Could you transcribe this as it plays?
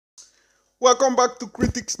Welcome back to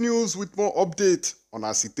Critics News with more update on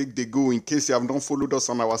as it take the go. In case you have not followed us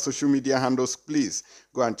on our social media handles, please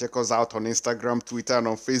go and check us out on Instagram, Twitter, and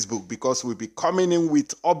on Facebook because we'll be coming in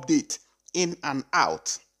with update in and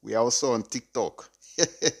out. We are also on TikTok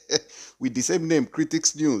with the same name,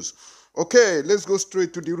 Critics News. Okay, let's go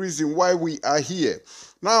straight to the reason why we are here.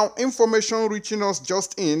 Now, information reaching us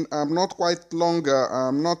just in, not long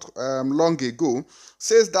ago,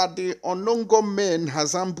 says that the unknown gunman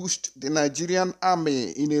has ambushed the Nigerian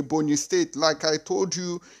army in Ebonyi state. Like I told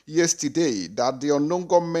you yesterday, that the unknown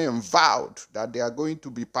gunmen vowed that they are going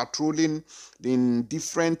to be patrolling in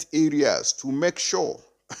different areas to make sure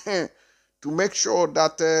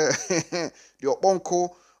that the Oponko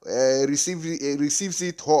receives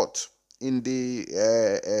it hot in the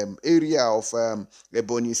area of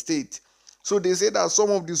Ebonyi State. So they say that some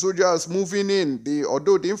of the soldiers moving in,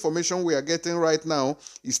 although the information we are getting right now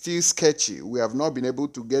is still sketchy. We have not been able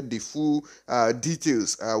to get the full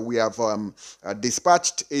details. We have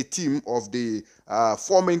dispatched a team of the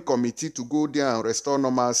forming committee to go there and restore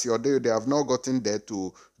normalcy. Although they have not gotten there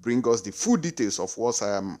to bring us the full details of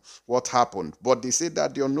what happened. But they say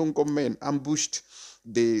that the unknown gunmen ambushed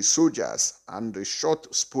the soldiers and shot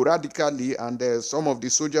sporadically, and some of the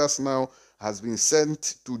soldiers now has been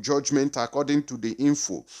sent to judgment according to the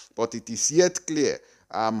info, but it is yet clear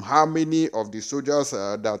how many of the soldiers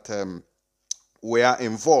that were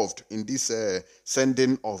involved in this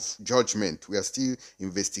sending of judgment. We are still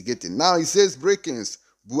investigating. Now it says breakings,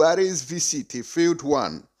 Buhari's visit, a failed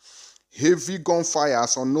one. Heavy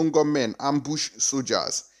gunfires on unknown gunmen ambush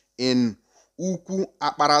soldiers in Uku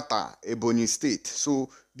Aparata, Ebonyi State. So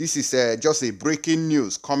this is just a breaking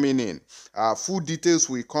news coming in. Full details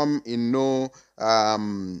will come in no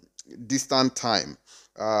distant time.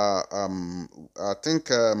 I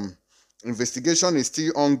think investigation is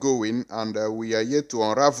still ongoing, and we are yet to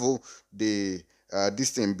unravel the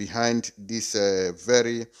this thing behind this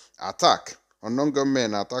very attack. Unknown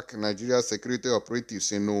gunmen attack Nigeria security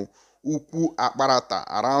operatives in Uku Aparata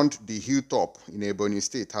around the hilltop in Ebonyi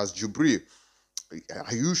State. Has Jubril.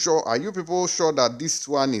 Are you sure? Are you people sure that this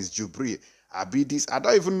one is Jubril? I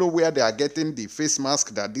don't even know where they are getting the face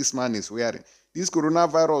mask that this man is wearing. This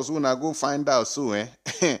coronavirus, when I go find out soon,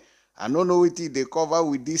 I don't know what they cover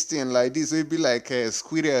with this thing like this. It will be like a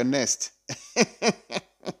squirrel nest.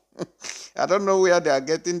 I don't know where they are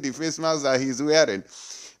getting the face mask that he's wearing.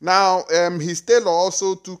 Now, his tailor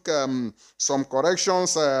also took some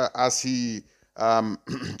corrections as he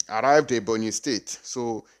arrived at Ebonyi State.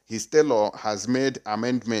 So his tailor has made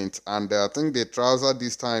amendment, and I think the trouser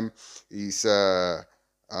this time is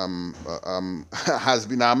has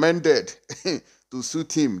been amended to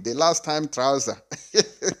suit him. The last time trouser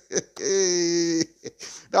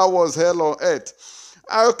that was hell on earth.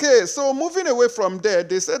 Okay, so moving away from there,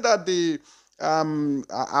 they said that the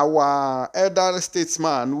our elder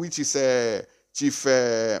statesman, which is Chief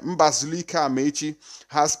Mbazulika Amechi,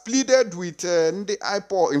 has pleaded with the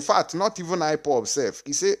IPOB. In fact, not even IPOB himself.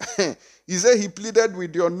 He said he pleaded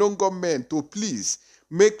with the unknown government to please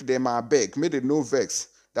make them beg, make them no vex,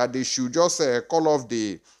 that they should just call off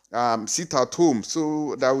the sit at home,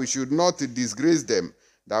 so that we should not disgrace them,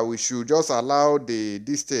 that we should just allow the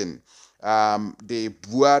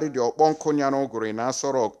Buhari, the Obonkonyano Gorena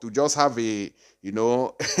Sorok, to just have a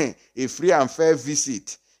a free and fair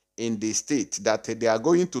visit in the state, that they are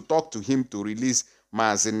going to talk to him to release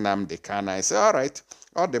Mazen Nnamdi Kanu. I say, all right,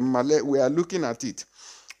 we are looking at it.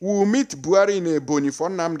 We will meet Buhari in Ebonyi for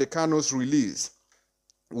Nnamdi Kanu's release.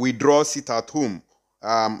 Withdraw sit at home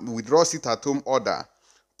order.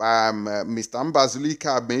 Mr.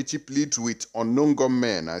 Mbazulika Amechi pleads with unknown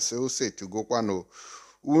gunmen. I say to go kwano.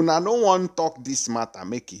 Una no one talk this matter,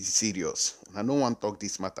 make it serious. Una no one talk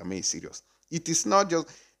this matter, make it serious. It is not just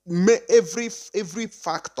every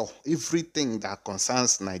factor, everything that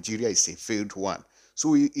concerns Nigeria is a failed one. So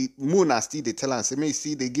Muna still they tell us,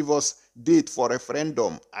 they give us date for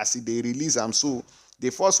referendum as they release them. So the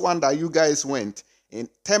first one that you guys went in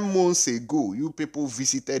 10 months ago, you people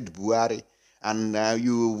visited Buhari, and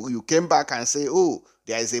you came back and say, oh,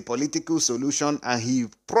 there is a political solution, and he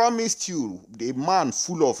promised you, the man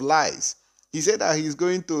full of lies. He said that he's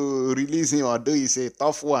going to release him, although it's a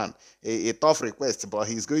tough one, a tough request, but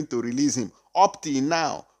he's going to release him. Up till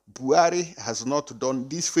now, Buhari has not done,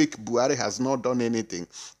 this fake Buhari has not done anything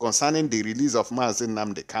concerning the release of Mazen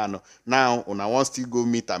Nnamdi Kanu. Now, una wants to go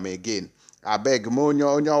meet him again. I beg, everybody,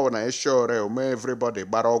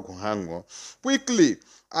 quickly,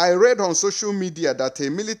 I read on social media that a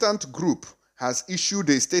militant group has issued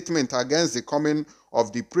a statement against the coming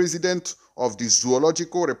of the president of the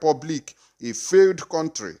Zoological Republic, a failed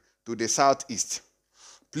country, to the southeast.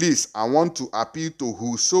 Please, I want to appeal to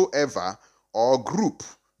whosoever or group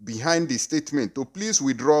behind the statement to please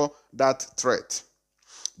withdraw that threat.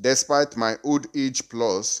 Despite my old age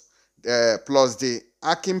plus the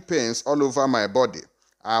aching pains all over my body,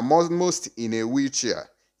 I'm almost in a wheelchair,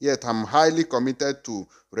 yet I'm highly committed to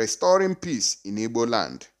restoring peace in Igbo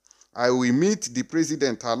land. I will meet the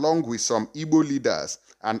president along with some Igbo leaders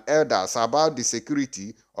and elders about the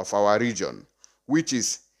security of our region, which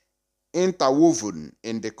is interwoven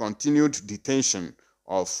in the continued detention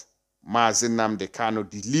of Mazi Nnamdi Kanu,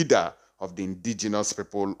 the leader of the indigenous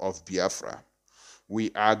people of Biafra.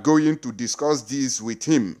 We are going to discuss this with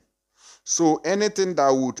him. So anything that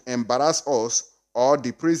would embarrass us or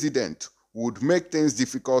the president would make things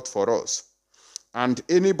difficult for us. And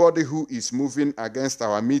anybody who is moving against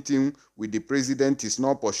our meeting with the president is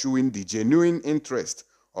not pursuing the genuine interest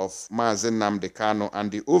of Mazi Nnamdi Kanu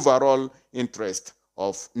and the overall interest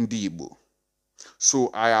of Ndi Igbo. So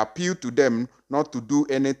I appeal to them not to do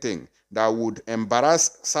anything that would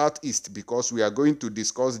embarrass Southeast, because we are going to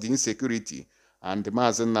discuss the insecurity and the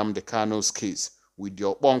Mazi Nnamdi Kanu's case with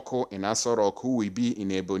your Bonko in Aso Rock, who will be in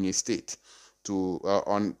Ebonyi State to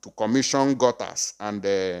commission gutters and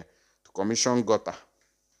to commission gutter.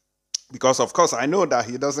 Because of course I know that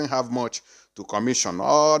he doesn't have much to commission.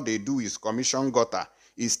 All they do is commission gutter.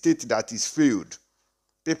 A state that is failed.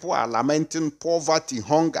 People are lamenting poverty,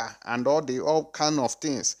 hunger, and all kind of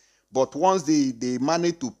things. But once they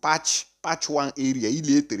manage to patch one area,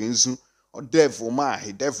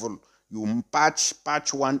 devil, you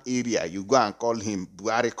patch one area, you go and call him,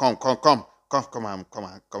 Buhari, come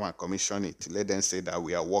and commission it. Let them say that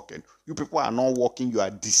we are working. You people are not working, you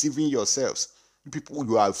are deceiving yourselves. You people,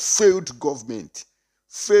 you are failed government.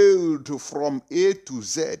 Failed from A to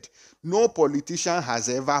Z. No politician has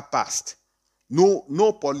ever passed. No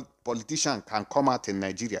politician can come out in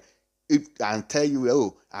Nigeria and tell you,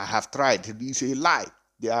 oh, I have tried. It's a lie.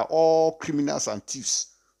 They are all criminals and thieves,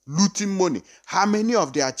 looting money. How many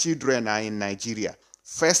of their children are in Nigeria?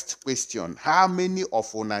 First question, how many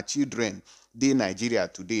of our children in Nigeria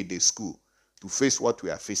today, they school to face what we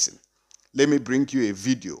are facing? Let me bring you a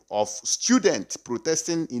video of students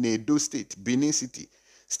protesting in Edo State, Benin City,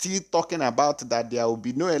 still talking about that there will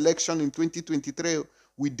be no election in 2023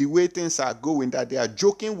 with the way things are going, that they are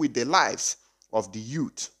joking with the lives of the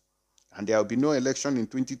youth, and there will be no election in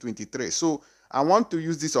 2023. So I want to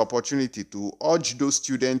use this opportunity to urge those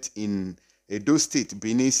students in Edo State,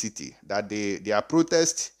 Benin City, that their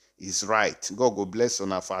protest is right. God will bless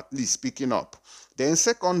them for at least speaking up. Then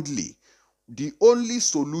secondly, the only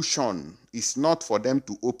solution is not for them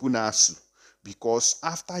to open ASU, because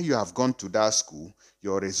after you have gone to that school,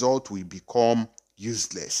 your result will become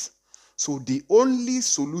useless. So the only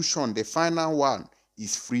solution, the final one,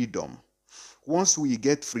 is freedom. Once we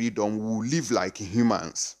get freedom, we'll live like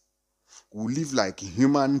humans. We'll live like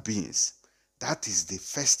human beings. That is the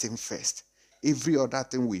first thing first. Every other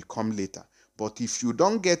thing will come later. But if you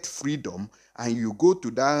don't get freedom and you go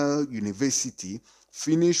to that university,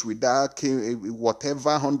 finish with that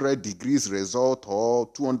whatever 100 degrees result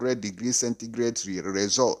or 200 degrees centigrade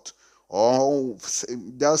result, or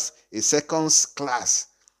just a second class,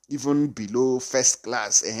 even below first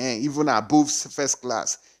class, even above first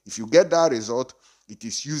class, if you get that result, it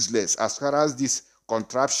is useless as far as this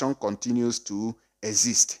contraption continues to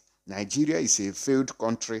exist. Nigeria is a failed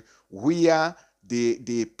country where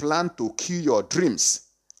they plan to kill your dreams.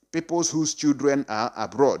 People whose children are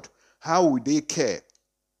abroad, how would they care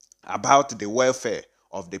about the welfare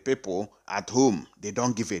of the people at home? They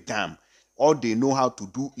don't give a damn. All they know how to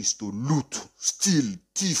do is to loot, steal,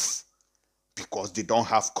 thief, because they don't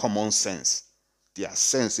have common sense. Their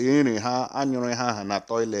sense, na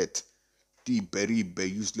toilet, the very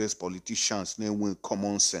useless politicians, they with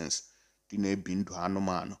common sense.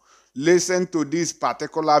 Listen to this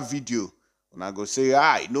particular video. When I go say,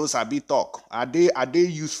 I know Sabi talk. Are they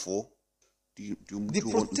useful? The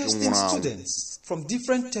protesting students from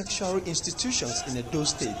different tertiary institutions in Edo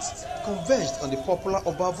State converged on the popular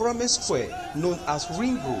Obavurame Square, known as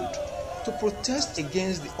Ring Road, to protest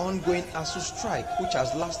against the ongoing ASU strike, which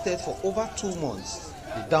has lasted for over 2 months.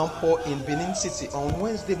 The downpour in Benin City on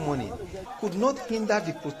Wednesday morning could not hinder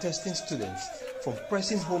the protesting students from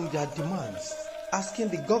pressing home their demands, asking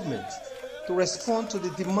the government to respond to the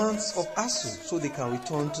demands of ASU so they can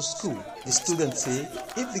return to school. The students say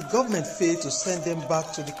if the government fails to send them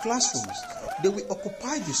back to the classrooms, they will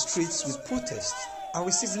occupy the streets with protests and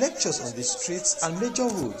receive lectures on the streets and major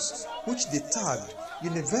roads, which they tagged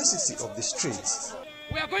University of the Streets.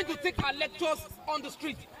 We are going to take our lectures on the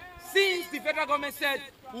street. since the federal government said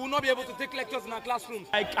we will not be able to take lectures in our classrooms.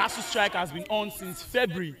 Like ASU strike has been on since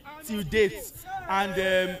February till date,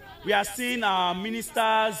 and we are seeing our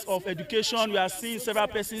ministers of education, we are seeing several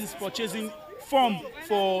persons purchasing form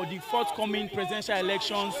for the forthcoming presidential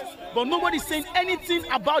elections, but nobody is saying anything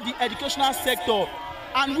about the educational sector.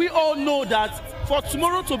 And we all know that for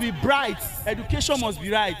tomorrow to be bright, education must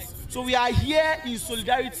be right. So we are here in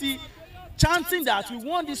solidarity, chanting that we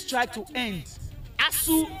want this strike to end.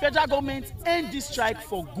 ASU, federal government, end this strike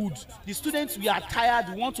for good. The students, we are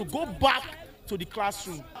tired, we want to go back to the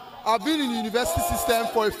classroom. I've been in the university system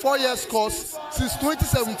for a 4-year course since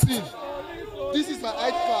 2017. This is my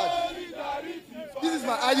ID card. This is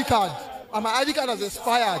my ID card, and my ID card has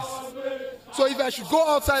expired. So if I should go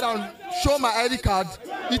outside and show my ID card,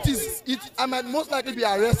 I might most likely be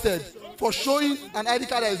arrested for showing an ID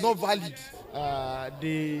card that is not valid.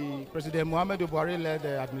 The President Buhari-led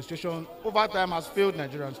administration over time has failed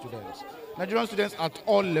Nigerian students. Nigerian students at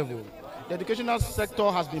all levels. The educational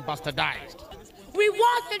sector has been bastardized. We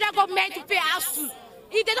want federal government to pay ASU.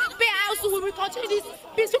 If they don't pay ASU, we will continue this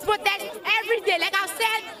peaceful protest every day. Like I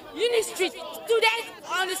said, Uni Street, students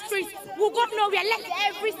on the street will go nowhere. Let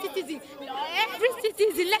every citizen,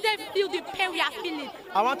 let them feel the pain we are feeling.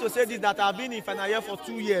 I want to say this, that I've been in final year for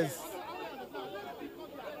 2 years.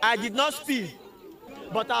 I did not speak,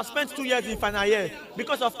 but I've spent 2 years in final year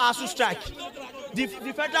because of ASU strike. The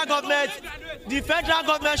federal government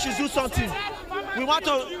should do something. We want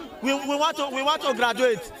to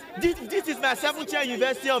graduate. This is my 7th year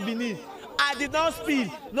University of Benin. I did not speak,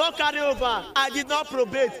 no carryover. I did not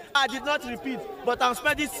probate. I did not repeat. But I'm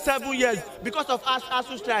spending 7 years because of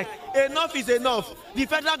ASU strike. Enough is enough. The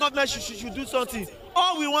federal government should do something.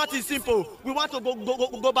 All we want is simple. We want to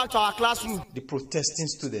go back to our classroom. The protesting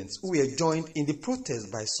students who were joined in the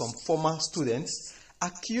protest by some former students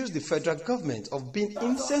accused the federal government of being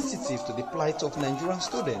insensitive to the plight of Nigerian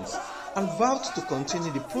students and vowed to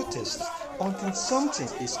continue the protest until something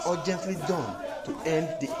is urgently done to end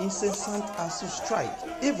the incessant ASU strike,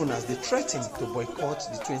 even as they threaten to boycott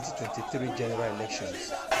the 2023 general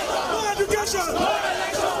elections.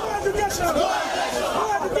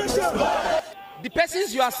 The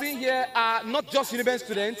persons you are seeing here are not just university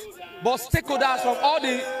students, but stakeholders from all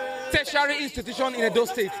the tertiary institutions in Edo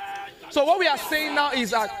State. So what we are saying now is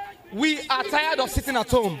that we are tired of sitting at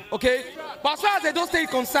home, okay? But as far as Edo State is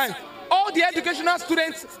concerned, all the educational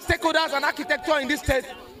students, stakeholders, and architecture in this state,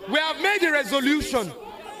 we have made a resolution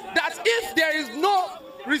that if there is no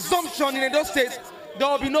resumption in Edo State, there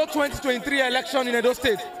will be no 2023 election in Edo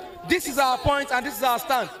State. This is our point and this is our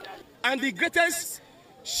stand. And the greatest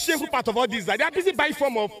shameful part of all this is that they are busy buying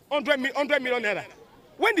form of 100 million naira.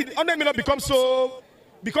 When did 100 million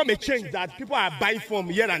become a change that people are buying form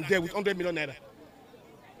here and there with 100 million naira?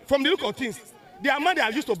 From the look of things, the amount they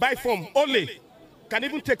are used to buy form only can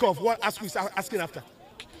even take off what ASU is asking after.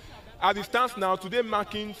 As it stands now, today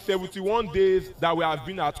marking 71 days that we have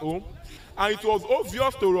been at home, and it was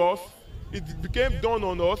obvious to us, it became dawn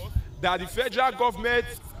on us, that the federal government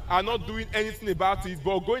are not doing anything about it,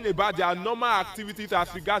 but going about their normal activities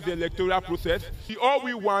as regards the electoral process. All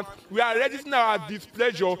we want, we are registering our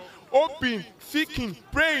displeasure, hoping, seeking,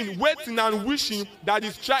 praying, waiting, and wishing that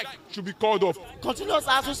the strike should be called off. Continuous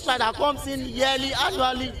ASU strike that comes in yearly,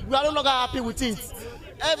 annually, we are no longer happy with it.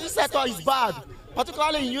 Every sector is bad.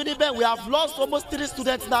 Particularly in Uniben, we have lost almost 3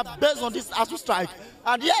 students now based on this ASU strike.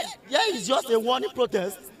 And here is just a warning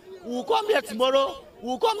protest. We will come here tomorrow, we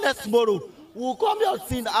will come next tomorrow. We will come here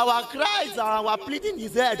till our cries and our pleading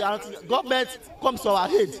is heard and government comes to our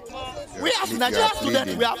aid. We as Nigerian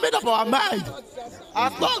students, we have made up our mind.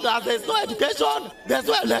 As long as there is no education, there is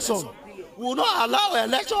no election. We will not allow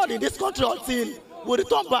election in this country until we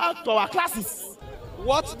return back to our classes.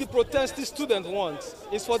 What the protesting students want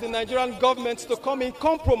is for the Nigerian government to come in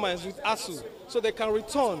compromise with ASU so they can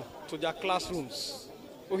return to their classrooms.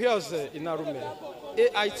 So here's Inarume,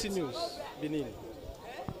 AIT News, Benin.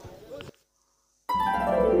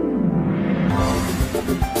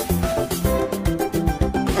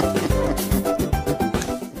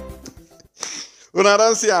 Una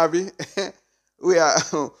don't see, Abi.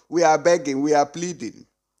 we are begging, we are pleading.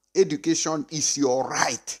 Education is your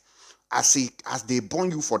right. As they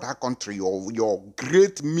born you for that country, your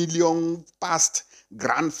great million past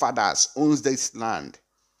grandfathers owns this land.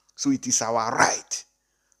 So it is our right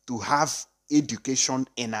to have education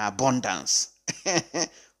in abundance.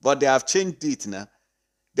 But they have changed it now.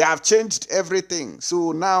 They have changed everything.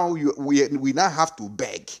 So now we now have to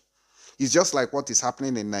beg. It's just like what is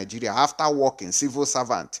happening in Nigeria. After working, civil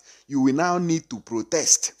servant, you will now need to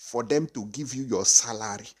protest for them to give you your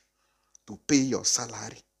salary, to pay your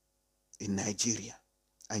salary in Nigeria.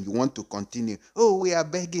 and you want to continue. Oh, we are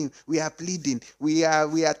begging, we are pleading, we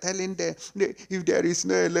are telling them if there is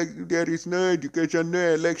no education,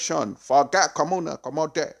 no election. Forget, come on now, come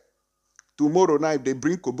out there. Tomorrow night, if they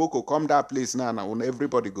bring Koboko, come that place now, when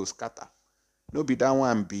everybody goes scatter. No be that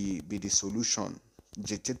one be the solution.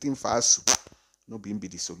 Jetating fast, no be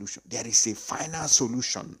the solution. There is a final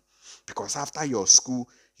solution. Because after your school,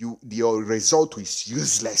 your result is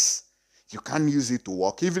useless. You can't use it to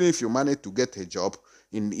work. Even if you manage to get a job,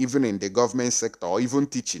 even in the government sector or even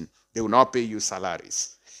teaching, they will not pay you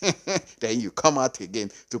salaries. Then you come out again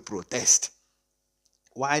to protest.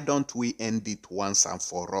 Why don't we end it once and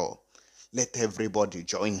for all? Let everybody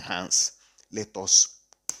join hands. Let us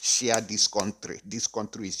share this country. This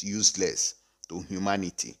country is useless to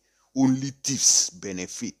humanity. Only thieves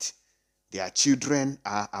benefit. Their children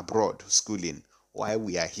are abroad schooling while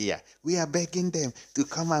we are here. We are begging them to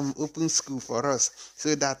come and open school for us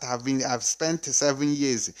so that I've spent 7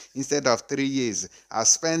 years instead of 3 years. I've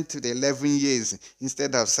spent 11 years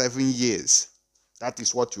instead of 7 years. That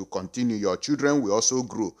is what you continue. Your children will also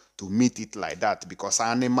grow to meet it like that because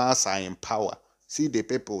animals are in power. See the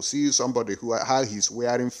people, see somebody how he's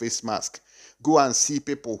wearing face mask. Go and see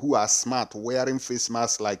people who are smart wearing face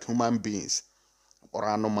masks like human beings. Or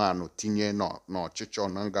anụmanụ tinye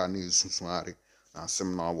n'ọchịchọ na nga na-ezuzugharị na asị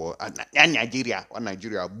m na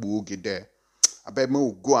Nigeria gbuo oge there. I bet me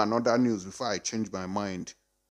will go another news before I change my mind.